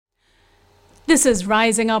This is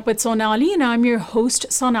Rising Up with Sonali, and I'm your host,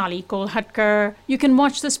 Sonali Kolhatkar. You can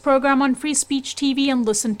watch this program on Free Speech TV and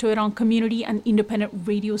listen to it on community and independent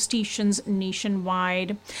radio stations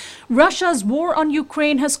nationwide. Russia's war on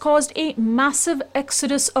Ukraine has caused a massive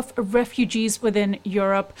exodus of refugees within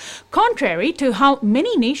Europe. Contrary to how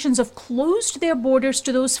many nations have closed their borders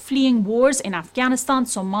to those fleeing wars in Afghanistan,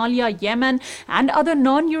 Somalia, Yemen, and other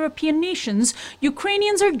non-European nations,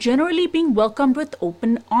 Ukrainians are generally being welcomed with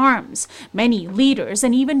open arms. Many leaders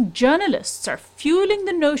and even journalists are fueling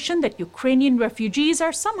the notion that Ukrainian refugees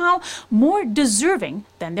are somehow more deserving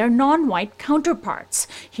than their non-white counterparts.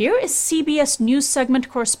 Here is CBS News segment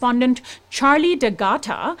correspondent Charlie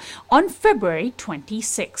D'Agata on February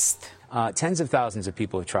 26th. Tens of thousands of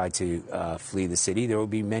people have tried to flee the city. There will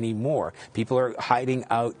be many more. People are hiding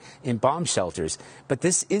out in bomb shelters. But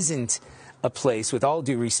this isn't a place, with all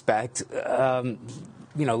due respect,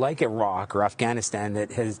 like Iraq or Afghanistan,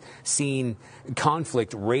 that has seen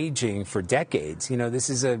conflict raging for decades. This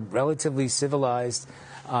is a relatively civilized,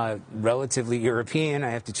 relatively European, I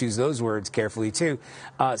have to choose those words carefully too,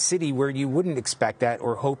 city where you wouldn't expect that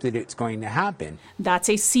or hope that it's going to happen. That's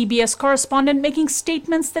a CBS correspondent making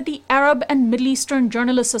statements that the Arab and Middle Eastern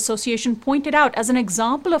Journalists Association pointed out as an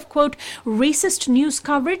example of, quote, racist news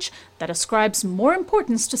coverage that ascribes more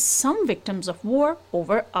importance to some victims of war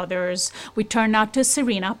over others. We turn now to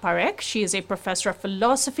Serena Parekh. She is a professor of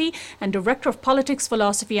philosophy and director of politics,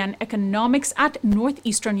 philosophy, and economics at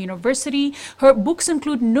Northeastern University. Her books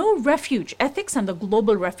include No Refuge: Ethics and the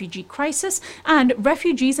Global Refugee Crisis and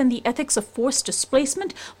Refugees and the Ethics of Forced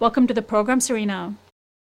Displacement. Welcome to the program, Serena.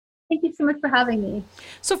 Thank you so much for having me.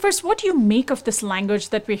 So first, what do you make of this language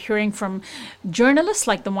that we're hearing from journalists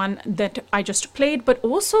like the one that I just played, but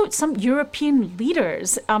also some European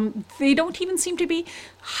leaders? They don't even seem to be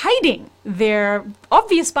hiding their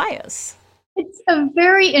obvious bias. It's a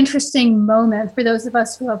very interesting moment for those of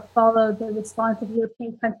us who have followed the response of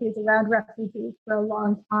European countries around refugees for a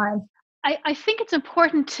long time. I think it's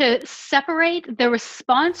important to separate the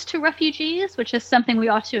response to refugees, which is something we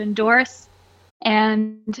ought to endorse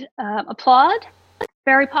and applaud,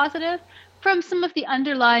 very positive, from some of the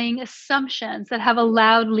underlying assumptions that have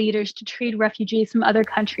allowed leaders to treat refugees from other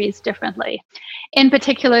countries differently. In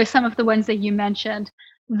particular, some of the ones that you mentioned,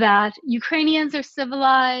 that Ukrainians are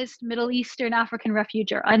civilized, Middle Eastern, African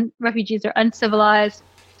refugees are uncivilized,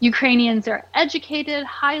 Ukrainians are educated,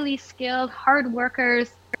 highly skilled, hard workers.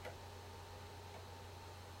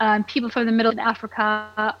 People from the Middle East and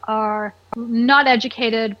Africa are not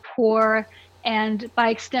educated, poor, and by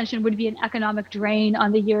extension would be an economic drain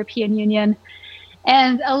on the European Union.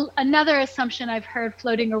 And another assumption I've heard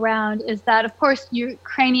floating around is that, of course,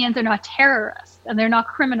 Ukrainians are not terrorists and they're not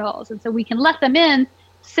criminals. And so we can let them in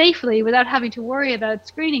safely without having to worry about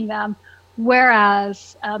screening them.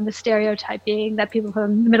 Whereas the stereotype being that people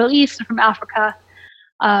from the Middle East and from Africa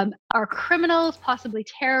are criminals, possibly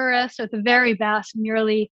terrorists, or at the very best,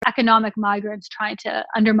 merely economic migrants trying to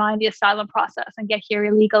undermine the asylum process and get here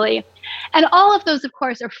illegally. And all of those, of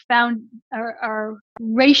course, are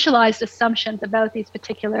racialized assumptions about these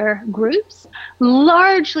particular groups,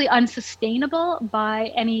 largely unsustainable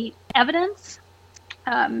by any evidence,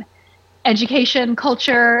 education,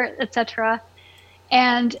 culture, etc.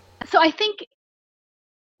 And so I think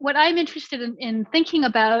what I'm interested in thinking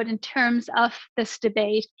about in terms of this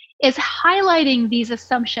debate is highlighting these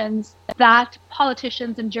assumptions that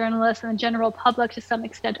politicians and journalists and the general public to some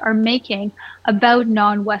extent are making about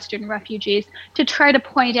non-Western refugees, to try to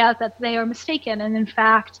point out that they are mistaken and in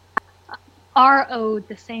fact are owed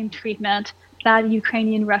the same treatment that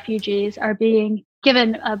Ukrainian refugees are being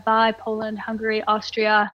given by Poland, Hungary,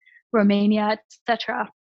 Austria, Romania, etc.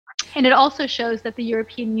 And it also shows that the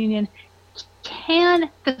European Union can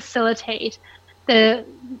facilitate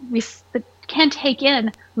can take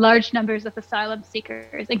in large numbers of asylum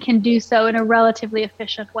seekers and can do so in a relatively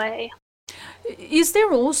efficient way. Is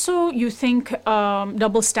there also, you think,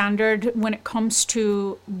 double standard when it comes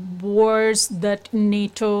to wars that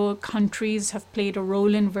NATO countries have played a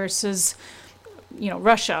role in versus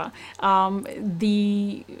Russia?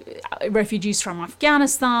 The refugees from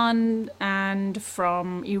Afghanistan and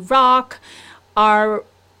from Iraq are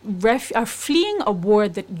fleeing a war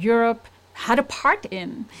that Europe had a part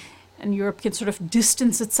in. And Europe can sort of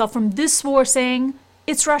distance itself from this war, saying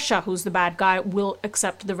it's Russia who's the bad guy, will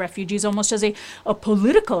accept the refugees almost as a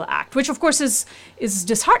political act, which of course is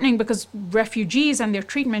disheartening because refugees and their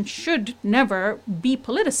treatment should never be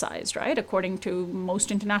politicized, right, according to most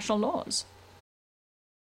international laws.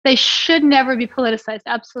 They should never be politicized,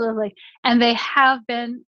 absolutely. And they have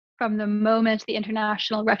been from the moment the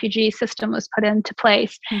international refugee system was put into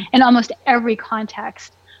place in almost every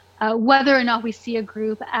context. whether or not we see a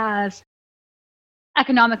group as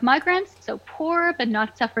economic migrants, so poor but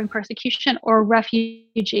not suffering persecution, or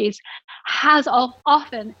refugees, has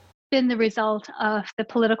often been the result of the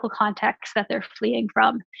political context that they're fleeing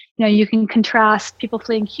from. You can contrast people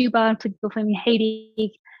fleeing Cuba and people fleeing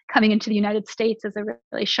Haiti coming into the United States as a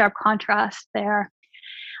really sharp contrast there.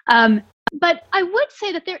 But I would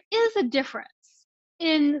say that there is a difference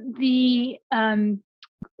in the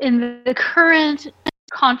current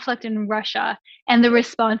conflict in Russia and the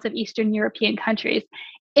response of Eastern European countries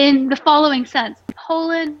in the following sense.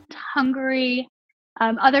 Poland, Hungary,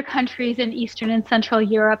 other countries in Eastern and Central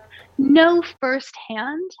Europe know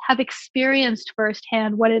firsthand, have experienced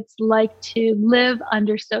firsthand what it's like to live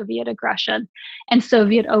under Soviet aggression and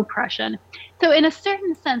Soviet oppression. So in a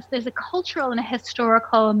certain sense, there's a cultural and a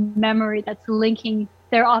historical memory that's linking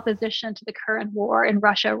their opposition to the current war in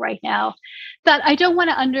Russia right now that I don't want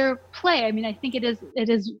to underplay. I mean, I think it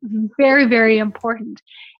is very, very important.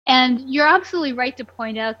 And you're absolutely right to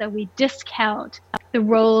point out that we discount the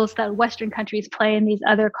roles that Western countries play in these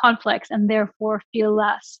other conflicts and therefore feel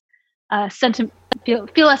less feel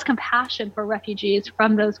less compassion for refugees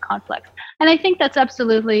from those conflicts. And I think that's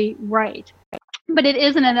absolutely right. But it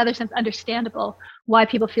is, in another sense, understandable why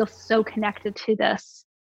people feel so connected to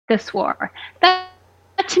this war. That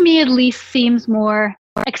to me at least seems more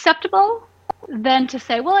acceptable than to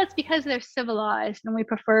say, well, it's because they're civilized and we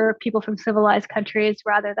prefer people from civilized countries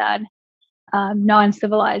rather than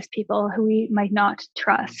non-civilized people who we might not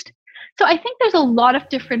trust. So I think there's a lot of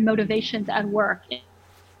different motivations at work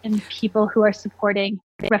in people who are supporting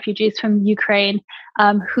refugees from Ukraine,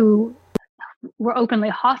 who were openly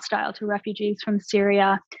hostile to refugees from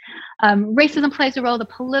Syria. Racism plays a role, the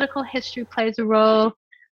political history plays a role.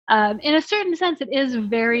 In a certain sense, it is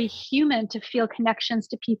very human to feel connections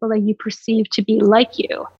to people that you perceive to be like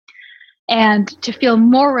you, and to feel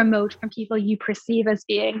more remote from people you perceive as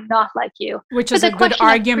being not like you. Which is a good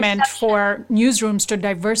argument for newsrooms to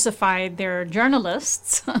diversify their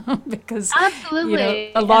journalists, because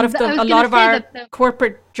absolutely, a lot of our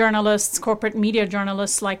corporate journalists, corporate media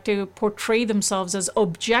journalists like to portray themselves as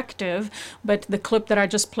objective, but the clip that I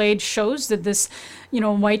just played shows that this,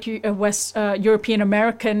 white West European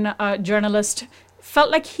American journalist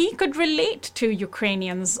felt like he could relate to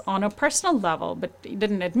Ukrainians on a personal level, but he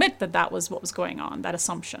didn't admit that that was what was going on, that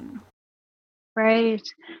assumption. Right.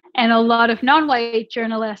 And a lot of non-white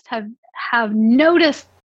journalists have noticed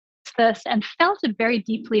this and felt it very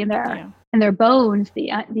deeply in their bones, the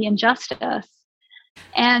injustice.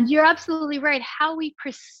 And you're absolutely right. How we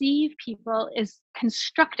perceive people is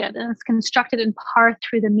constructed, and it's constructed in part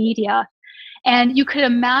through the media. And you could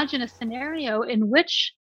imagine a scenario in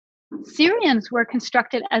which Syrians were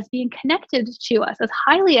constructed as being connected to us, as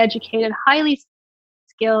highly educated, highly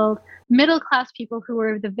skilled, middle-class people who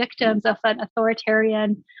were the victims of an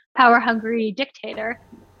authoritarian, power-hungry dictator,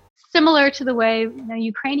 similar to the way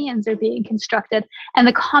Ukrainians are being constructed, and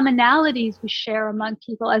the commonalities we share among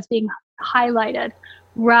people as being highlighted,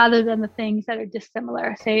 rather than the things that are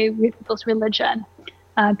dissimilar, say people's religion,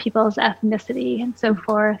 people's ethnicity, and so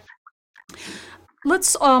forth.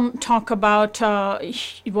 Let's talk about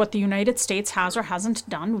what the United States has or hasn't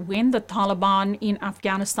done. When the Taliban in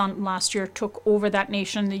Afghanistan last year took over that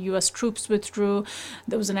nation, the U.S. troops withdrew.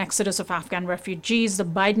 There was an exodus of Afghan refugees. The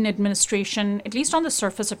Biden administration, at least on the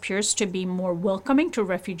surface, appears to be more welcoming to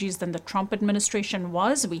refugees than the Trump administration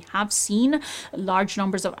was. We have seen large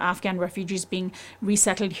numbers of Afghan refugees being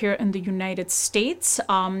resettled here in the United States.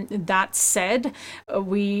 That said,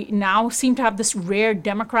 we now seem to have this rare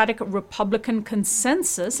Democratic-Republican consensus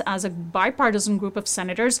as a bipartisan group of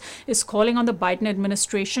senators is calling on the Biden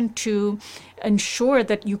administration to ensure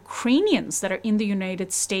that Ukrainians that are in the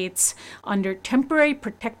United States under temporary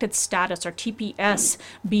protected status, or TPS,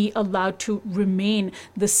 be allowed to remain.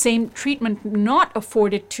 The same treatment not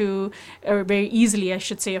afforded to, or very easily, I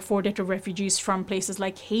should say, afforded to refugees from places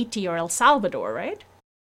like Haiti or El Salvador, right?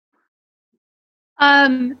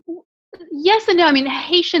 Yes and no. I mean,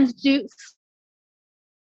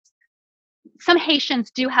 some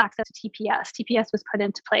Haitians do have access to TPS. TPS was put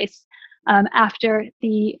into place after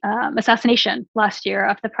the assassination last year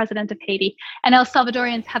of the president of Haiti. And El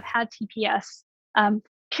Salvadorians have had TPS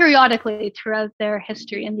periodically throughout their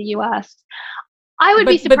history in the U.S. I would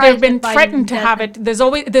be surprised. But they've been threatened to have it.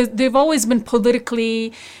 They've always been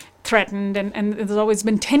politically threatened, and there's always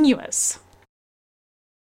been tenuous.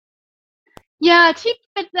 Yeah,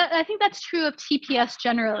 I think that's true of TPS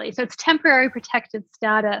generally. So it's temporary protected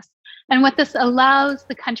status. And what this allows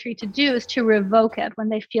the country to do is to revoke it when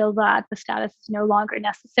they feel that the status is no longer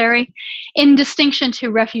necessary, in distinction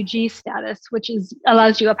to refugee status, which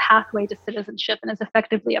allows you a pathway to citizenship and is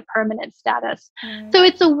effectively a permanent status. So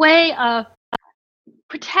it's a way of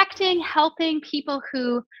protecting, helping people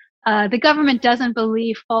who the government doesn't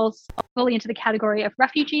believe falls fully into the category of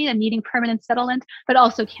refugee and needing permanent settlement, but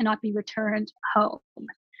also cannot be returned home.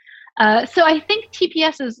 So I think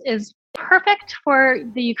TPS is perfect for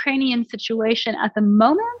the Ukrainian situation at the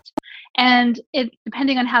moment. And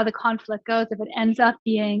depending on how the conflict goes, if it ends up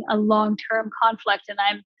being a long-term conflict, and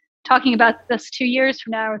I'm talking about this 2 years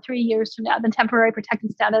from now or 3 years from now, then temporary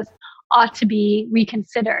protected status ought to be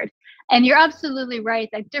reconsidered. And you're absolutely right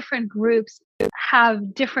that different groups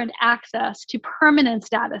have different access to permanent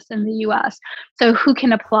status in the US. So who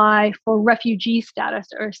can apply for refugee status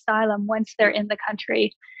or asylum once they're in the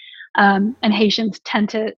country? And Haitians tend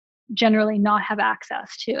to generally not have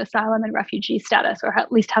access to asylum and refugee status, or at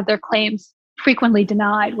least have their claims frequently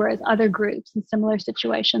denied, whereas other groups in similar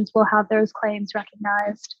situations will have those claims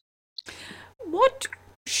recognized. What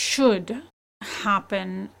should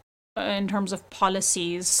happen in terms of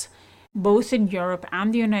policies, both in Europe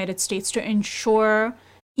and the United States, to ensure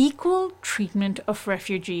equal treatment of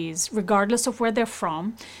refugees, regardless of where they're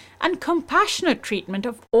from, and compassionate treatment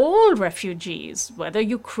of all refugees, whether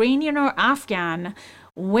Ukrainian or Afghan,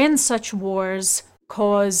 when such wars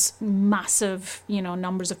cause massive,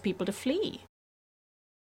 numbers of people to flee?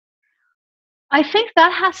 I think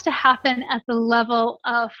that has to happen at the level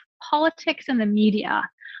of politics and the media.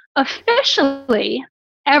 Officially,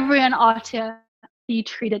 everyone ought to be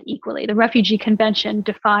treated equally. The Refugee Convention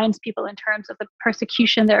defines people in terms of the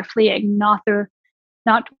persecution they're fleeing, not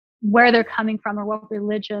where they're coming from or what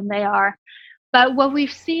religion they are. But what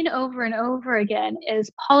we've seen over and over again is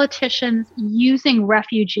politicians using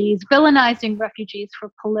refugees, villainizing refugees for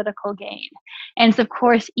political gain. And it's, of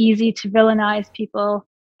course, easy to villainize people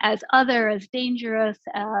as other, as dangerous,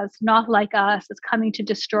 as not like us, as coming to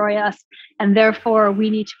destroy us, and therefore we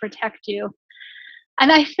need to protect you. And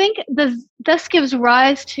I think this gives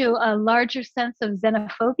rise to a larger sense of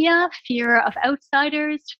xenophobia, fear of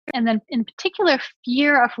outsiders, and then in particular,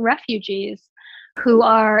 fear of refugees, who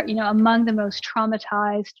are, among the most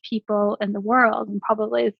traumatized people in the world, and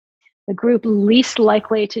probably the group least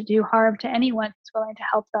likely to do harm to anyone who's willing to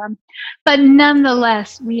help them. But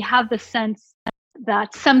nonetheless, we have the sense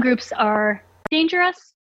that some groups are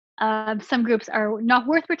dangerous. Some groups are not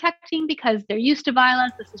worth protecting because they're used to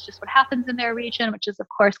violence. This is just what happens in their region, which is, of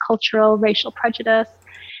course, cultural, racial prejudice.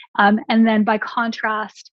 And then by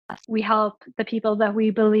contrast, we help the people that we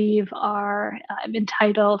believe are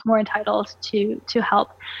more entitled to help.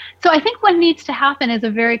 So I think what needs to happen is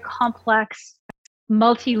a very complex,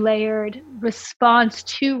 multi-layered response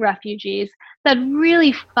to refugees that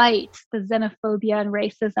really fights the xenophobia and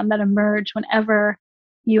racism that emerge whenever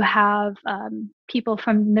you have people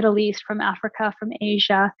from the Middle East, from Africa, from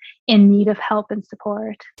Asia in need of help and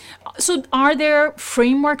support. So are there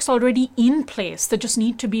frameworks already in place that just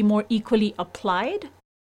need to be more equally applied?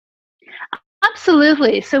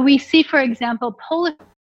 Absolutely. So we see, for example, Polish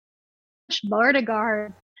border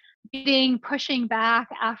guards pushing back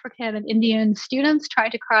African and Indian students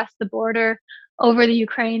trying to cross the border over the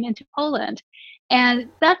Ukraine into Poland. And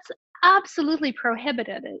that's absolutely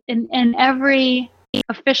prohibited in every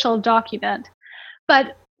official document.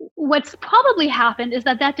 But what's probably happened is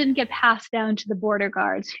that didn't get passed down to the border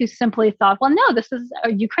guards, who simply thought, well, no,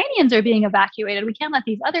 Ukrainians are being evacuated. We can't let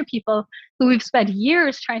these other people who we've spent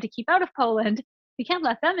years trying to keep out of Poland, we can't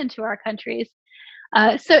let them into our countries.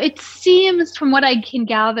 So it seems, from what I can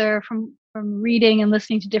gather from reading and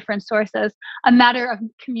listening to different sources, a matter of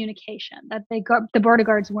communication, that the border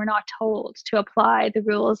guards were not told to apply the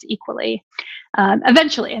rules equally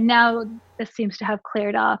eventually. And now this seems to have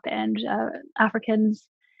cleared up, and Africans,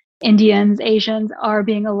 Indians, Asians are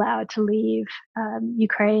being allowed to leave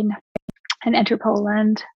Ukraine and enter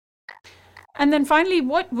Poland. And then finally,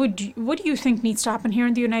 what do you think needs to happen here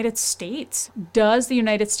in the United States? Does the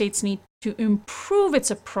United States need to improve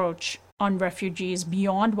its approach on refugees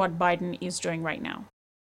beyond what Biden is doing right now?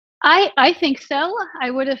 I think so.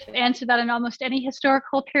 I would have answered that in almost any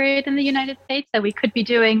historical period in the United States, that we could be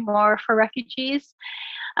doing more for refugees.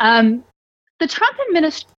 The Trump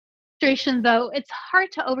administration, though, it's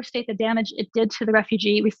hard to overstate the damage it did to the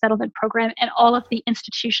refugee resettlement program and all of the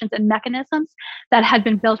institutions and mechanisms that had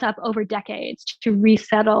been built up over decades to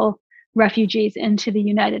resettle refugees into the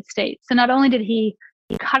United States. So not only did he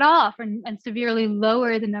cut off and severely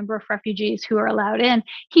lower the number of refugees who are allowed in.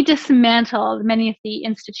 He dismantled many of the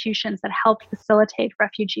institutions that helped facilitate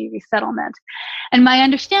refugee resettlement. And my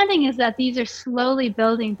understanding is that these are slowly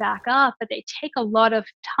building back up, but they take a lot of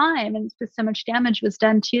time, and so much damage was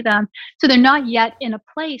done to them. So they're not yet in a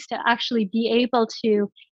place to actually be able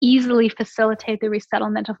to easily facilitate the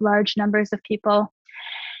resettlement of large numbers of people.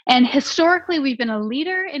 And historically, we've been a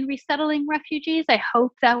leader in resettling refugees. I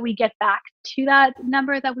hope that we get back to that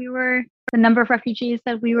number the number of refugees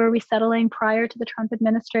that we were resettling prior to the Trump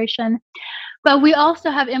administration. But we also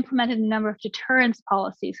have implemented a number of deterrence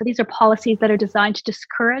policies. So these are policies that are designed to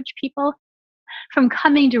discourage people from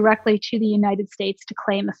coming directly to the United States to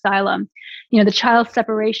claim asylum. The child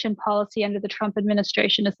separation policy under the Trump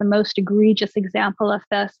administration is the most egregious example of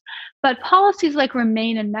this. But policies like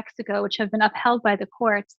Remain in Mexico, which have been upheld by the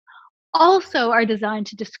courts, also are designed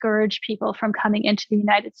to discourage people from coming into the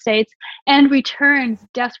United States and returns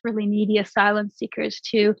desperately needy asylum seekers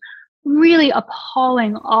to really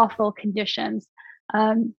appalling, awful conditions.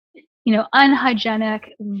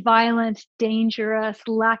 Unhygienic, violent, dangerous,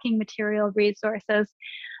 lacking material resources.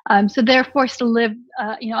 So they're forced to live,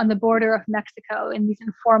 on the border of Mexico in these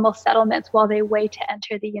informal settlements while they wait to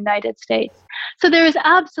enter the United States. So there is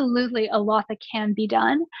absolutely a lot that can be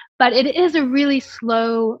done, but it is a really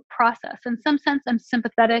slow process. In some sense, I'm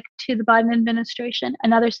sympathetic to the Biden administration.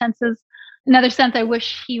 In other sense, I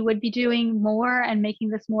wish he would be doing more and making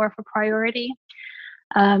this more of a priority.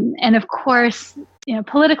 And of course,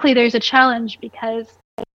 politically, there's a challenge because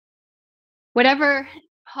whatever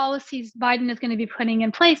policies Biden is going to be putting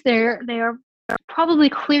in place, they are probably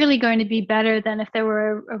clearly going to be better than if there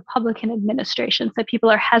were a Republican administration. So people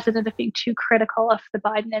are hesitant of being too critical of the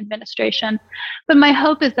Biden administration. But my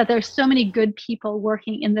hope is that there's so many good people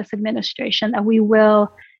working in this administration that we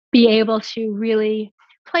will be able to really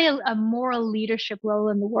play a moral leadership role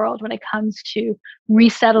in the world when it comes to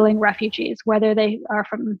resettling refugees, whether they are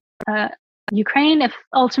from Ukraine, if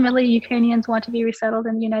ultimately Ukrainians want to be resettled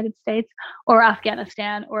in the United States, or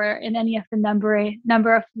Afghanistan, or in any of the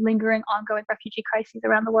number of lingering, ongoing refugee crises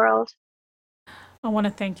around the world. I want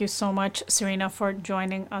to thank you so much, Serena, for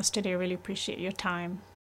joining us today. Really appreciate your time.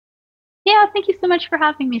 Yeah, thank you so much for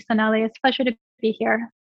having me, Sonali. It's a pleasure to be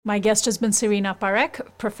here. My guest has been Serena Parekh,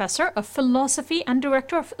 professor of philosophy and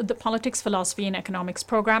director of the Politics, Philosophy and Economics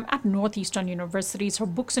program at Northeastern Universities. Her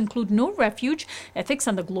books include No Refuge, Ethics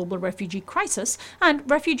and the Global Refugee Crisis, and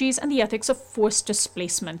Refugees and the Ethics of Forced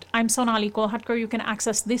Displacement. I'm Sonali Kolhatkar. You can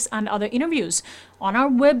access this and other interviews on our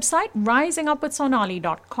website,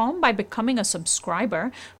 risingupwithsonali.com, by becoming a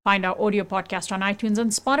subscriber. Find our audio podcast on iTunes and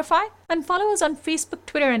Spotify, and follow us on Facebook,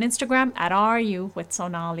 Twitter, and Instagram at RU with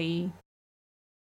Sonali.